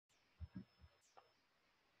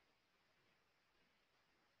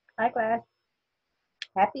Hi, class.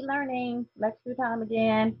 Happy learning. Lecture time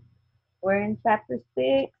again. We're in chapter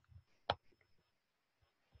 6.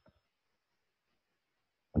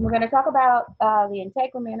 We're going to talk about the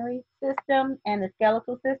integumentary system and the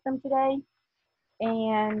skeletal system today,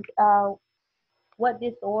 and what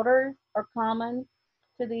disorders are common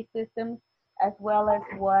to these systems, as well as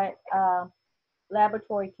what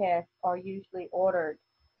laboratory tests are usually ordered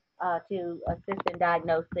to assist in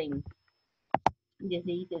diagnosing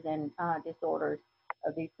diseases and disorders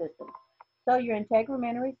of these systems. So your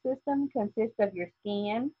integumentary system consists of your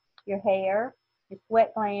skin, your hair, your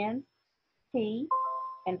sweat glands, teeth,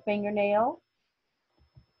 and fingernails.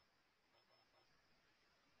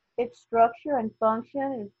 Its structure and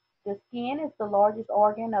function is the skin is the largest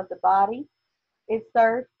organ of the body. It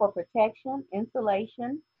serves for protection,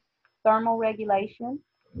 insulation, thermal regulation,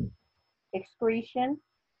 excretion,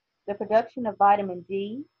 the production of vitamin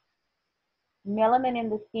D. Melanin in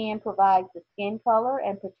the skin provides the skin color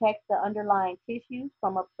and protects the underlying tissues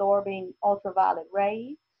from absorbing ultraviolet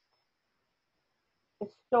rays. It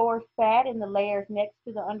stores fat in the layers next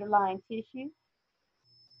to the underlying tissue.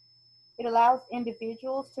 It allows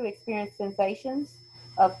individuals to experience sensations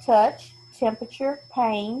of touch, temperature,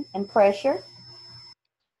 pain, and pressure.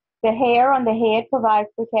 The hair on the head provides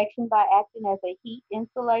protection by acting as a heat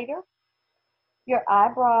insulator. Your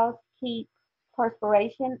eyebrows keep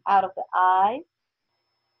perspiration out of the eyes.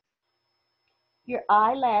 Your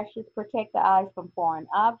eyelashes protect the eyes from foreign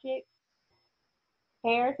objects.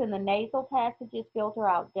 Hairs in the nasal passages filter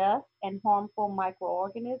out dust and harmful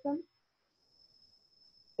microorganisms.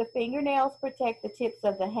 The fingernails protect the tips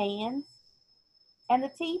of the hands. And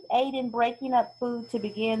the teeth aid in breaking up food to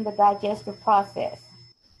begin the digestive process.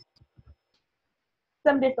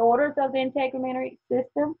 Some disorders of the integumentary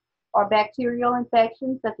system are bacterial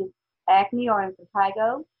infections such as acne or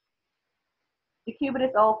impetigo,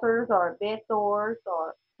 decubitus ulcers or bed sores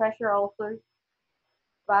or pressure ulcers,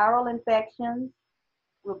 viral infections,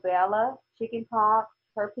 rubella, chickenpox,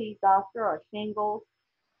 herpes zoster or shingles,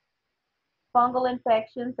 fungal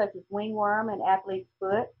infections such as wingworm and athlete's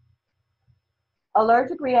foot,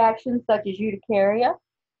 allergic reactions such as urticaria,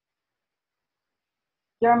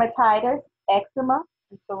 dermatitis, eczema,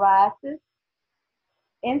 and psoriasis,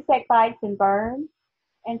 insect bites and burns,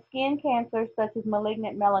 and skin cancers such as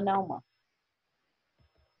malignant melanoma.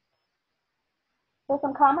 So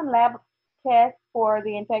some common lab tests for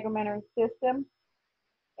the integumentary system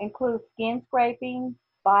include skin scraping,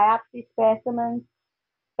 biopsy specimens,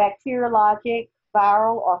 bacteriologic,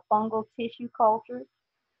 viral, or fungal tissue cultures,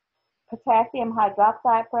 potassium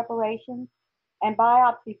hydroxide preparations, and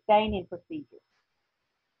biopsy staining procedures.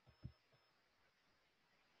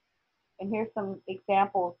 And here's some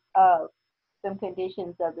examples of some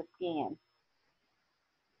conditions of the skin.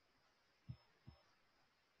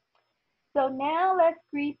 So now let's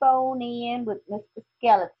creep on in with Mr.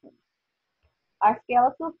 Skeleton. Our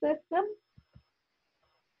skeletal system,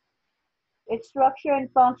 its structure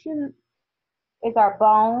and function is our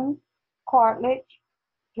bones, cartilage,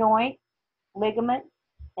 joints, ligaments,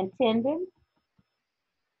 and tendons.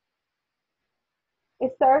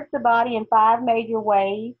 It serves the body in 5 major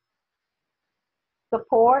ways: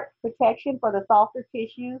 support, protection for the softer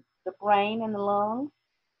tissues, the brain and the lungs,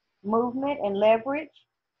 movement and leverage,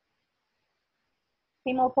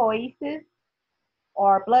 hemopoiesis,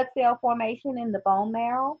 or blood cell formation in the bone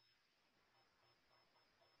marrow,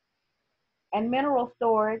 and mineral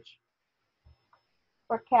storage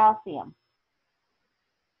for calcium.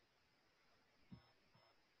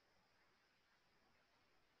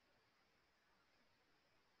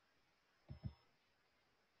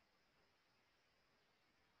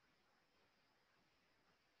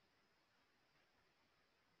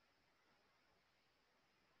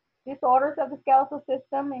 Disorders of the skeletal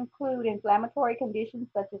system include inflammatory conditions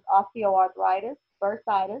such as osteoarthritis,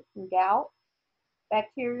 bursitis, and gout,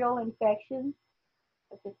 bacterial infections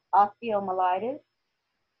such as osteomyelitis,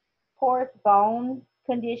 porous bone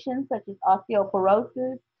conditions such as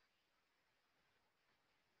osteoporosis.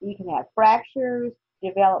 You can have fractures,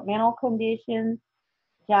 developmental conditions,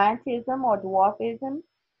 giantism or dwarfism,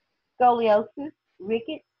 scoliosis,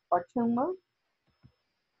 rickets, or tumors.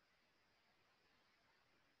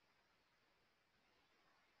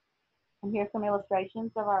 And here's some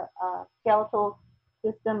illustrations of our skeletal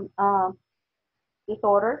system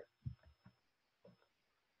disorders.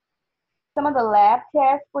 Some of the lab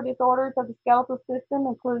tests for disorders of the skeletal system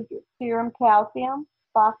include your serum calcium,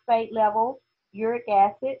 phosphate levels, uric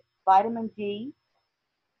acid, vitamin D,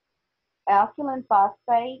 alkaline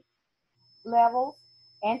phosphate levels,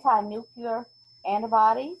 anti-nuclear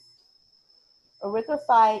antibodies,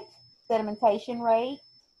 erythrocyte sedimentation rate,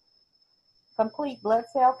 complete blood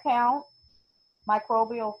cell count,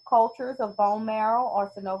 microbial cultures of bone marrow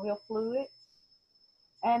or synovial fluid,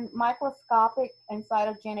 and microscopic and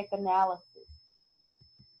cytogenic analysis.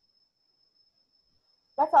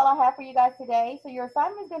 That's all I have for you guys today. So your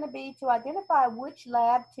assignment is going to be to identify which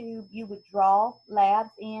lab tube you would draw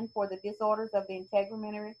labs in for the disorders of the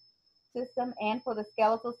integumentary system and for the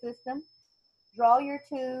skeletal system. Draw your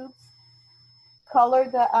tubes, color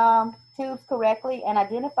the tubes correctly, and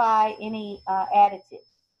identify any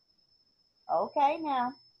additives. Okay,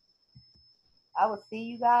 now I will see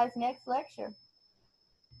you guys next lecture.